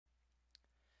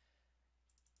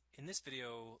In this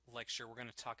video lecture, we're going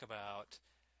to talk about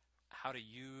how to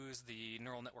use the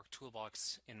neural network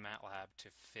toolbox in MATLAB to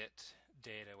fit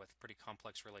data with pretty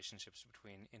complex relationships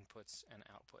between inputs and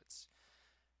outputs.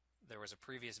 There was a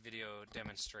previous video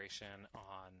demonstration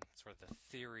on sort of the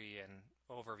theory and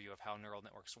overview of how neural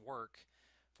networks work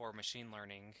for machine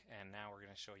learning, and now we're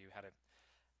going to show you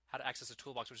how to access a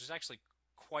toolbox, which is actually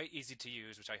quite easy to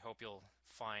use, which I hope you'll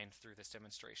find through this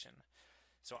demonstration.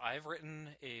 So I've written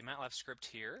a MATLAB script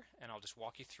here, and I'll just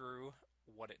walk you through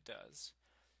what it does.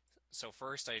 So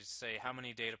first I say how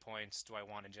many data points do I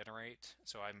want to generate.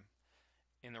 So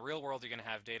in the real world, you're going to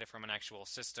have data from an actual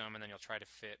system, and then you'll try to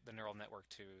fit the neural network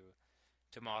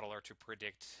to model or to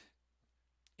predict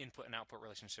input and output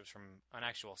relationships from an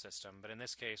actual system. But in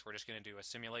this case, we're just going to do a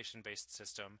simulation-based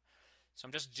system. So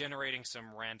I'm just generating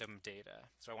some random data.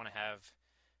 So I want to have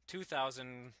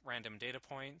 2,000 random data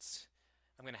points.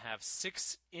 I'm going to have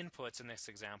 6 inputs in this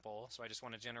example, so I just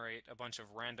want to generate a bunch of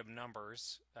random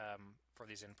numbers for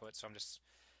these inputs. So I'm just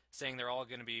saying they're all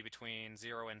going to be between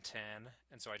 0 and 10,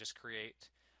 and so I just create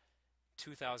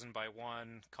 2,000 by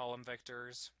 1 column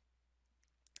vectors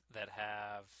that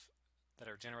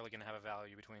are generally going to have a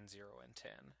value between 0 and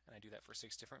 10, and I do that for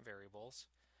 6 different variables.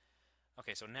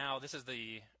 Okay, so now this is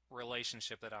the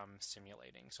relationship that I'm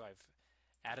simulating. So I've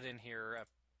added in here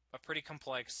a pretty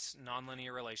complex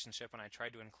nonlinear relationship, and I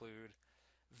tried to include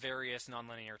various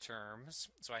nonlinear terms.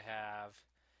 So I have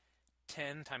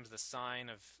 10 times the sine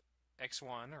of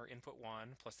x1, or input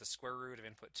 1, plus the square root of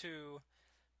input 2,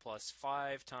 plus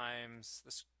 5 times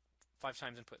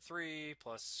input 3,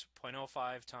 plus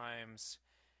 0.05 times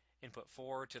input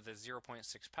 4 to the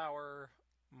 0.6 power,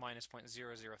 minus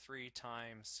 0.003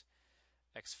 times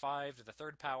x5 to the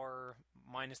third power,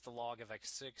 minus the log of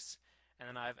x6, and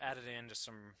then I've added in just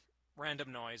some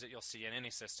random noise that you'll see in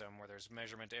any system where there's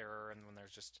measurement error and when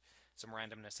there's just some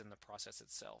randomness in the process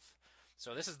itself.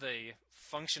 So this is the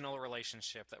functional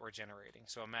relationship that we're generating.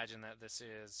 So imagine that this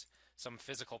is some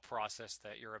physical process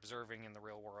that you're observing in the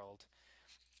real world.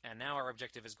 And now our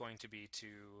objective is going to be to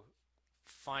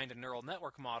find a neural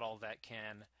network model that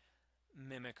can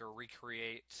mimic or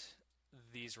recreate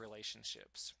these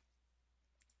relationships.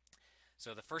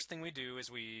 So the first thing we do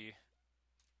is we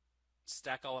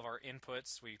stack all of our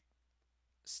inputs. We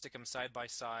stick them side by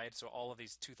side, so all of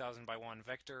these 2,000 by 1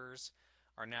 vectors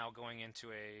are now going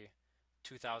into a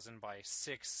 2,000 by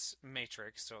 6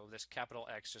 matrix. So this capital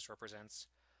X just represents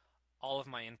all of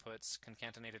my inputs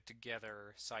concatenated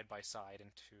together side by side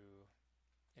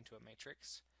into a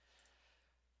matrix.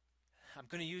 I'm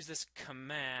going to use this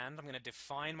command. I'm going to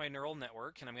define my neural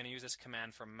network, and I'm going to use this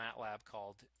command from MATLAB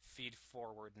called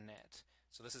feedforward net.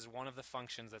 So this is one of the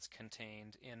functions that's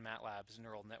contained in MATLAB's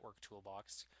neural network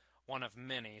toolbox, one of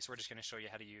many. So we're just going to show you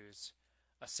how to use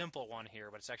a simple one here,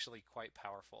 but it's actually quite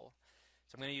powerful.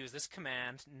 So I'm going to use this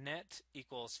command, net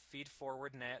equals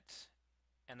feedforward net,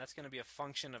 and that's going to be a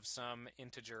function of some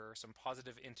integer, some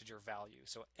positive integer value.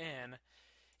 So n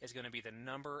is going to be the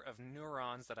number of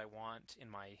neurons that I want in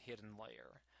my hidden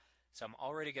layer. So I'm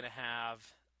already going to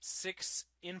have 6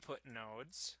 input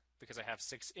nodes because I have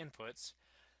 6 inputs,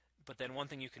 but then one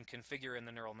thing you can configure in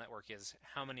the neural network is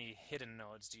how many hidden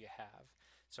nodes do you have.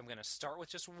 So I'm going to start with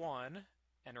just 1,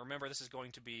 and remember this is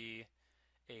going to be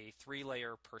a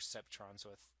 3-layer perceptron, so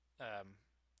it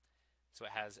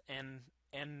has n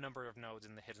number of nodes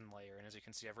in the hidden layer, and as you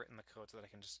can see I've written the code so that I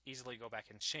can just easily go back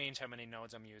and change how many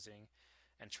nodes I'm using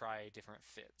and try different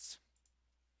fits.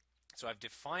 So I've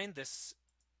defined this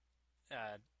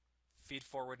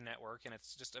feedforward network, and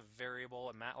it's just a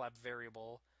variable, a MATLAB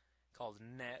variable called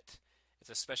net. It's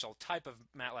a special type of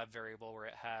MATLAB variable where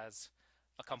it has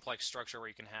a complex structure where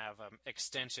you can have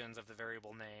extensions of the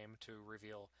variable name to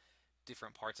reveal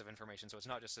different parts of information. So it's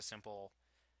not just a simple,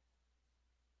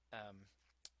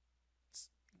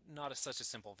 such a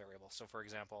simple variable. So for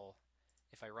example,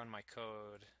 if I run my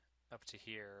code up to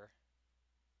here,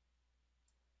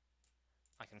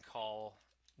 I can call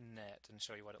net and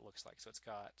show you what it looks like. So it's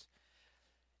got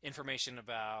information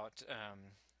about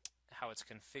how it's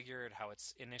configured, how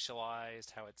it's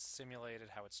initialized, how it's simulated,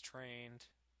 how it's trained.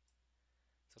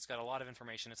 So it's got a lot of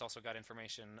information. It's also got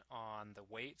information on the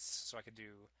weights. So I could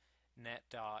do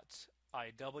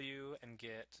net.iw and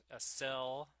get a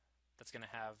cell that's going to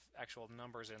have actual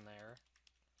numbers in there.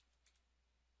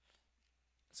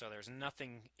 So there's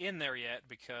nothing in there yet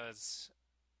because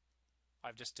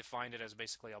I've just defined it as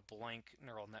basically a blank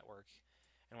neural network.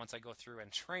 And once I go through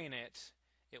and train it,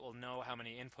 it will know how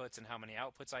many inputs and how many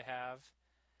outputs I have,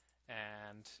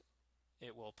 and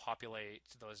it will populate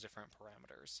those different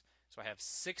parameters. So I have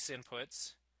 6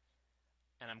 inputs,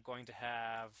 and I'm going to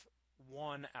have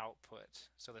 1 output.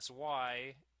 So this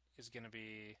y is going to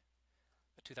be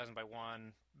 2000 by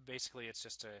 1, basically it's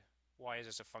just y is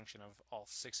just a function of all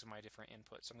 6 of my different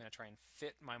inputs. So I'm going to try and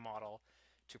fit my model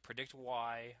to predict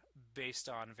y based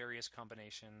on various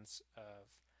combinations of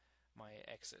my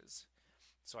x's.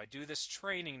 So I do this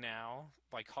training now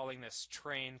by calling this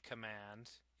train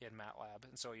command in MATLAB.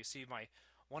 And so you see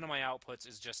one of my outputs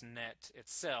is just net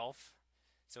itself.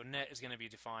 So net is going to be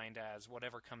defined as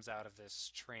whatever comes out of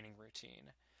this training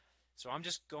routine. So I'm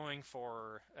just going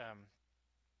for,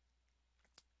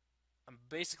 I'm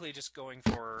basically just going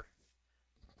for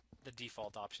the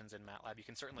default options in MATLAB. You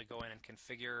can certainly go in and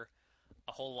configure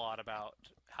a whole lot about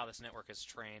how this network is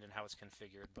trained and how it's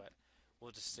configured, but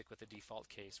we'll just stick with the default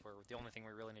case where the only thing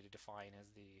we really need to define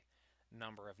is the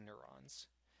number of neurons.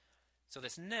 So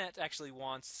this net actually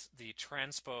wants the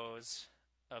transpose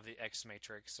of the X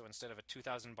matrix. So instead of a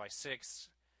 2000 by 6,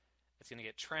 it's going to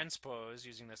get transposed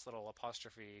using this little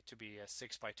apostrophe to be a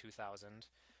 6 by 2000.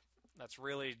 That's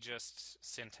really just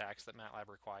syntax that MATLAB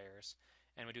requires.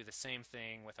 And we do the same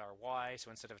thing with our y.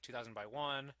 So instead of a 2000 by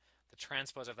 1, the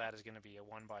transpose of that is going to be a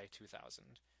 1 by 2000.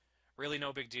 Really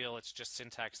no big deal. It's just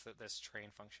syntax that this train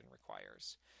function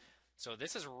requires. So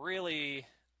this is really,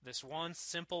 this one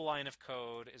simple line of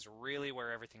code is really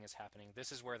where everything is happening.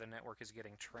 This is where the network is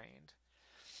getting trained.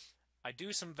 I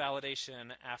do some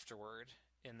validation afterward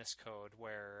in this code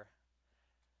where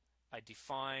I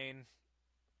define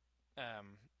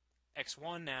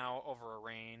x1 now over a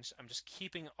range. I'm just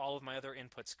keeping all of my other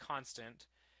inputs constant,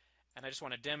 and I just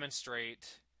want to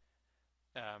demonstrate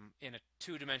in a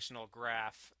two-dimensional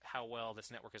graph how well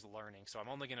this network is learning. So I'm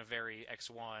only going to vary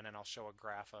x1, and I'll show a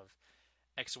graph of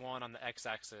x1 on the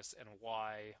x-axis and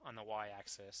y on the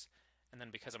y-axis. And then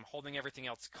because I'm holding everything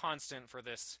else constant for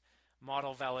this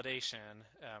model validation,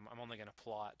 I'm only going to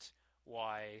plot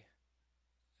y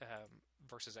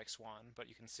versus x1. But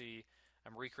you can see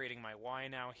I'm recreating my y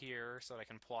now here so that I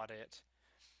can plot it.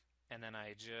 And then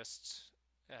I just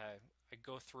I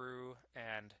go through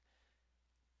and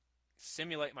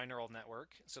simulate my neural network.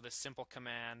 So this simple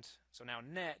command, so now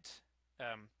net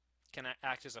can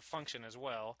act as a function as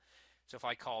well. So if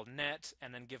I call net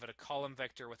and then give it a column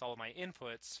vector with all of my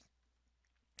inputs,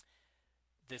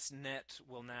 this net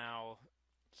will now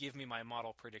give me my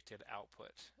model predicted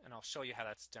output. And I'll show you how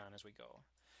that's done as we go.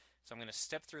 So I'm going to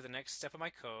step through the next step of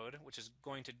my code, which is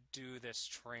going to do this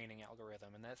training algorithm.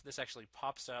 And this actually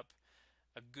pops up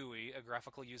a GUI, a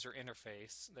graphical user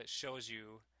interface, that shows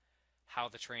you how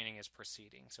the training is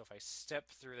proceeding. So if I step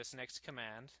through this next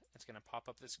command, it's going to pop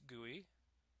up this GUI.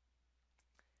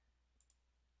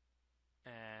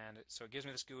 And so it gives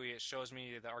me this GUI. It shows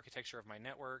me the architecture of my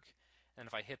network. And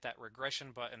if I hit that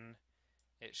regression button,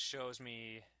 it shows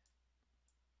me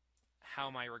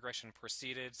how my regression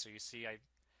proceeded. So you see I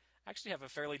actually have a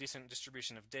fairly decent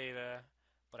distribution of data,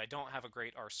 but I don't have a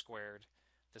great R-squared.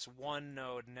 This one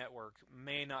node network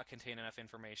may not contain enough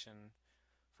information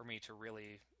for me to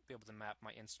really be able to map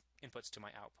my inputs to my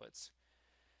outputs.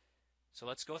 So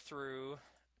let's go through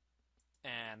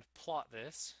and plot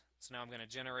this. So now I'm going to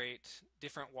generate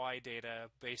different y data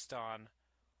based on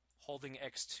holding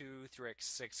x2 through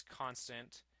x6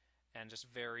 constant and just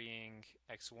varying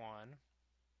x1.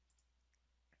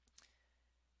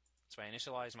 So I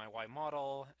initialize my y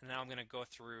model, and now I'm going to go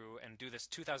through and do this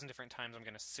 2,000 different times. I'm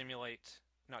going to simulate,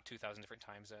 not 2,000 different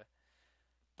times,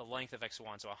 the length of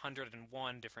x1, so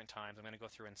 101 different times. I'm going to go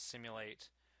through and simulate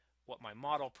what my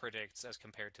model predicts as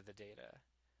compared to the data.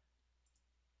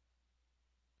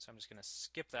 So I'm just going to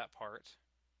skip that part.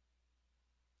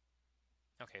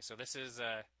 Okay, so this is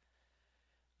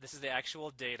the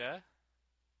actual data,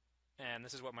 and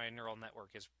this is what my neural network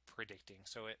is predicting.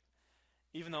 So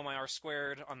even though my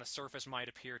R-squared on the surface might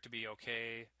appear to be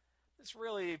okay, this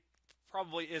really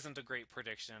probably isn't a great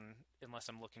prediction unless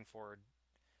I'm looking for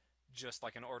just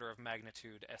like an order of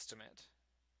magnitude estimate.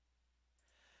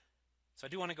 So I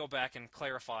do want to go back and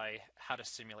clarify how to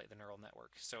simulate the neural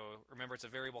network. So remember, it's a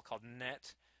variable called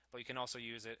net, but you can also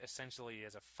use it essentially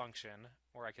as a function,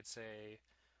 where I could say,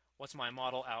 what's my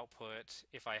model output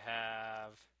if I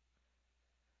have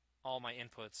all my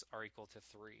inputs are equal to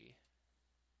 3?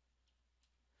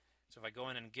 So if I go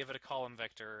in and give it a column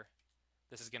vector,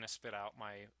 this is going to spit out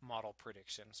my model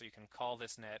prediction. So you can call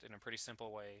this net in a pretty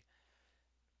simple way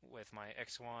with my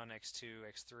x1, x2,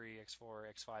 x3, x4,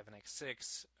 x5, and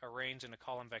x6 arranged in a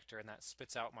column vector, and that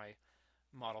spits out my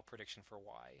model prediction for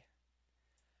y.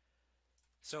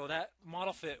 So that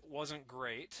model fit wasn't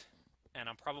great, and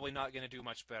I'm probably not going to do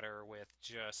much better with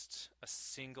just a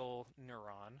single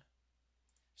neuron.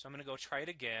 So I'm going to go try it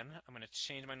again. I'm going to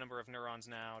change my number of neurons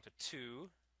now to 2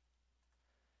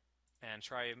 and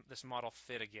try this model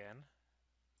fit again.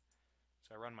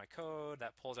 So I run my code,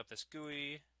 that pulls up this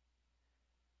GUI,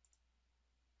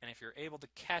 And if you're able to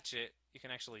catch it, you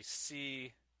can actually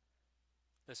see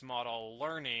this model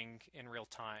learning in real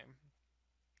time.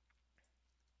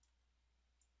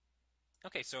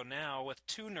 Okay, so now with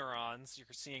 2 neurons, you're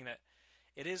seeing that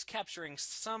it is capturing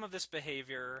some of this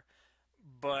behavior,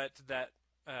 but that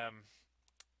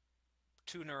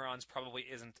 2 neurons probably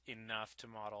isn't enough to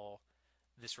model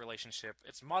this relationship.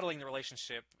 It's modeling the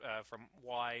relationship from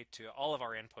Y to all of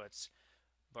our inputs,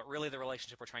 but really the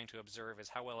relationship we're trying to observe is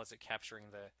how well is it capturing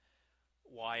the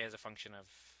Y as a function of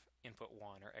input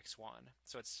 1 or x1.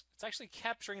 So it's actually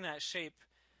capturing that shape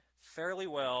fairly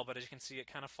well, but as you can see,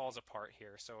 it kind of falls apart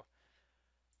here. So,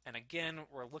 and again,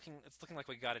 it's looking like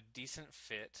we got a decent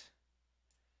fit.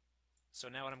 So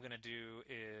now what I'm going to do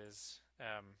is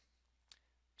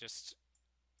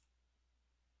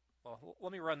well,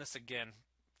 let me run this again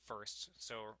first.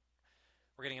 So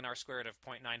we're getting an R squared of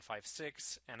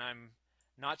 0.956, and I'm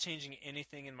not changing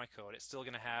anything in my code. It's still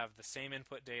going to have the same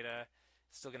input data.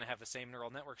 It's still going to have the same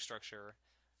neural network structure.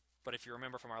 But if you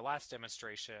remember from our last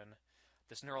demonstration,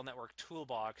 this neural network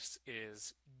toolbox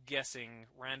is guessing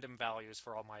random values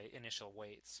for all my initial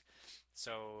weights.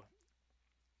 So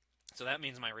that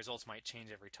means my results might change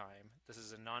every time. This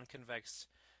is a non-convex,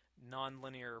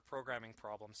 non-linear programming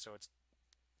problem, so it's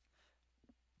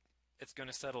going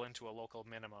to settle into a local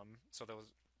minimum. So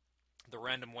the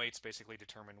random weights basically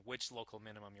determine which local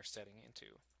minimum you're settling into.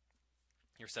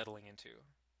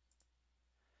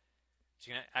 So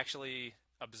you can actually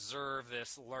observe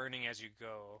this learning as you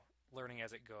go, learning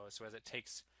as it goes. So as it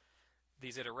takes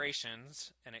these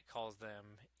iterations and it calls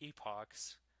them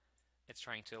epochs, it's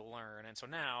trying to learn. And so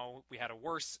now we had a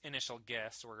worse initial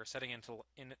guess, so we're settling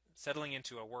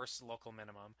into a worse local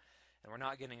minimum, and we're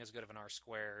not getting as good of an R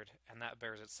squared, and that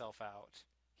bears itself out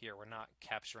here. We're not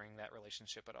capturing that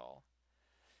relationship at all.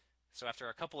 So after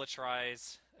a couple of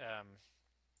tries,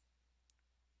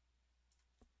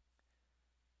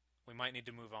 we might need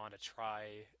to move on to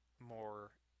try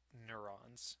more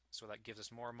neurons. So that gives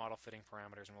us more model fitting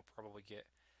parameters, and we'll probably get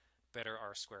better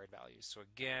R squared values. So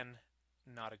again,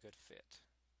 not a good fit.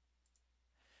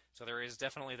 So there is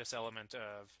definitely this element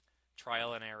of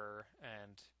trial and error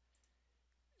and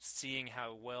seeing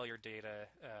how well your data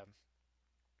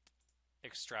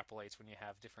extrapolates when you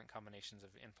have different combinations of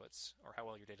inputs, or how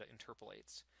well your data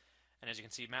interpolates. And as you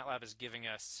can see, MATLAB is giving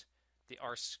us the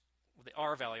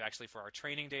R value actually for our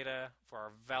training data, for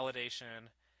our validation,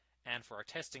 and for our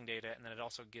testing data, and then it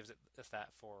also gives us that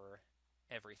for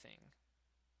everything.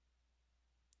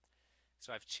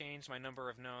 So I've changed my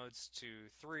number of nodes to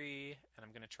 3, and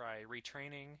I'm going to try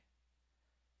retraining.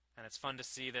 And it's fun to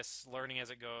see this learning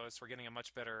as it goes. We're getting a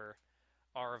much better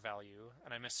R value.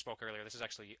 And I misspoke earlier. This is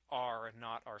actually R,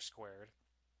 not R squared.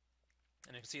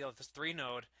 And you can see that this 3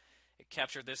 node, it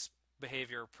captured this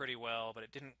behavior pretty well, but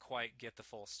it didn't quite get the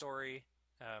full story.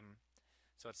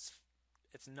 So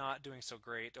it's not doing so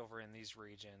great over in these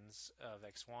regions of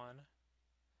x1.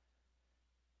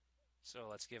 So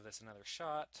let's give this another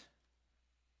shot.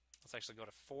 Let's actually go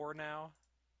to 4 now.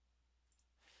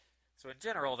 So in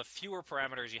general, the fewer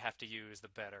parameters you have to use, the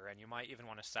better, and you might even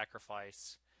want to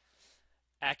sacrifice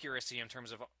accuracy in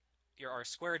terms of your R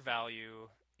squared value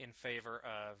in favor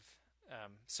of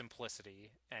simplicity,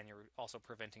 and you're also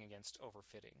preventing against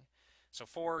overfitting. So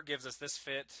 4 gives us this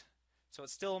fit, so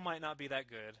it still might not be that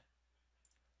good.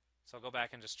 So I'll go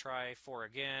back and just try 4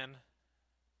 again.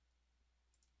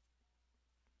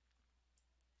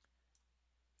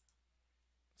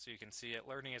 So you can see it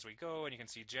learning as we go, and you can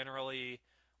see generally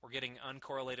we're getting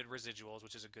uncorrelated residuals,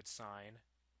 which is a good sign.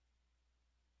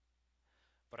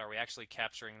 But are we actually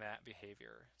capturing that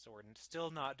behavior? So we're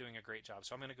still not doing a great job.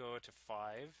 So I'm going to go to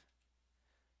 5.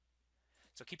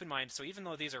 So keep in mind, so even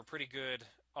though these are pretty good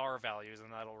R values,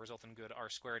 and that'll result in good R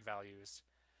squared values,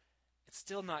 it's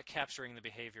still not capturing the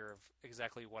behavior of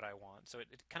exactly what I want. So it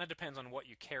kind of depends on what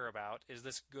you care about. Is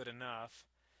this good enough?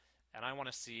 And I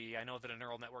want to see, I know that a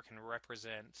neural network can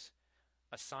represent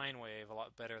a sine wave a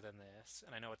lot better than this.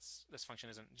 And I know this function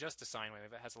isn't just a sine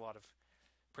wave, it has a lot of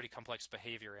pretty complex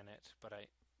behavior in it. But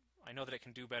I know that it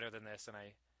can do better than this, and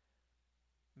I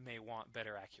may want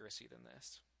better accuracy than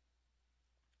this.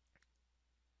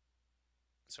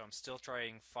 So I'm still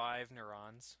trying 5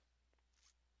 neurons.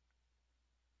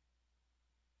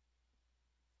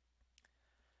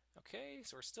 Okay,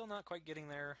 so we're still not quite getting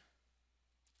there.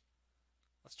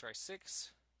 Let's try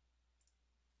 6.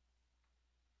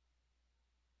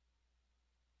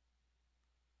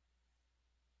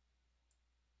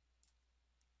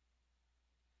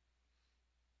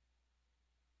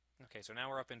 Okay, so now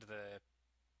we're up into the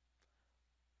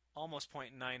almost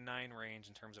 0.99 range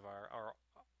in terms of our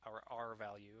R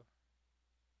value.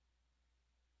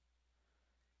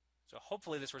 So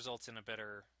hopefully this results in a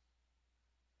better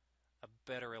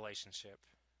relationship.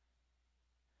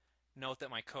 Note that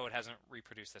my code hasn't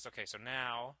reproduced this. Okay, so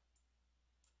now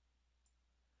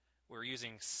we're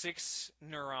using 6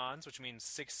 neurons, which means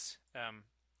 6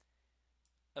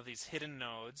 of these hidden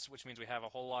nodes, which means we have a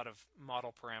whole lot of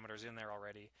model parameters in there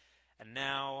already. And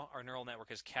now our neural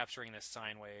network is capturing this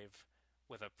sine wave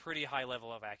with a pretty high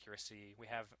level of accuracy. We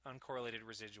have uncorrelated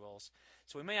residuals.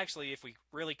 So we may actually, if we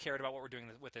really cared about what we're doing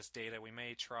with this data, we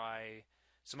may try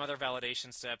some other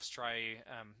validation steps, try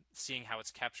seeing how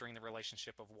it's capturing the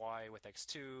relationship of y with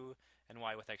x2 and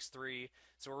y with x3.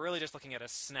 So we're really just looking at a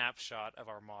snapshot of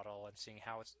our model and seeing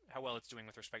how well it's doing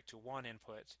with respect to one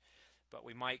input. But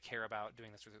we might care about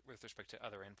doing this with respect to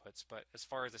other inputs. But as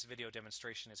far as this video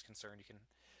demonstration is concerned,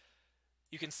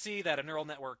 you can see that a neural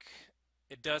network,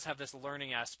 it does have this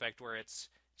learning aspect where it's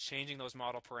changing those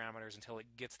model parameters until it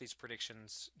gets these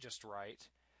predictions just right.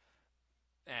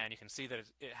 And you can see that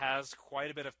it has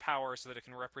quite a bit of power so that it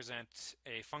can represent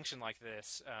a function like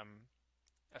this,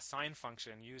 a sine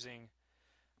function, using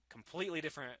completely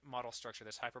different model structure,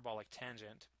 this hyperbolic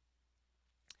tangent.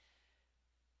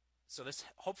 So this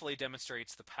hopefully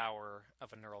demonstrates the power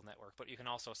of a neural network, but you can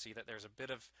also see that there's a bit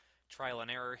of trial and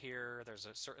error here. There's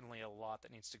certainly a lot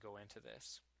that needs to go into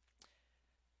this.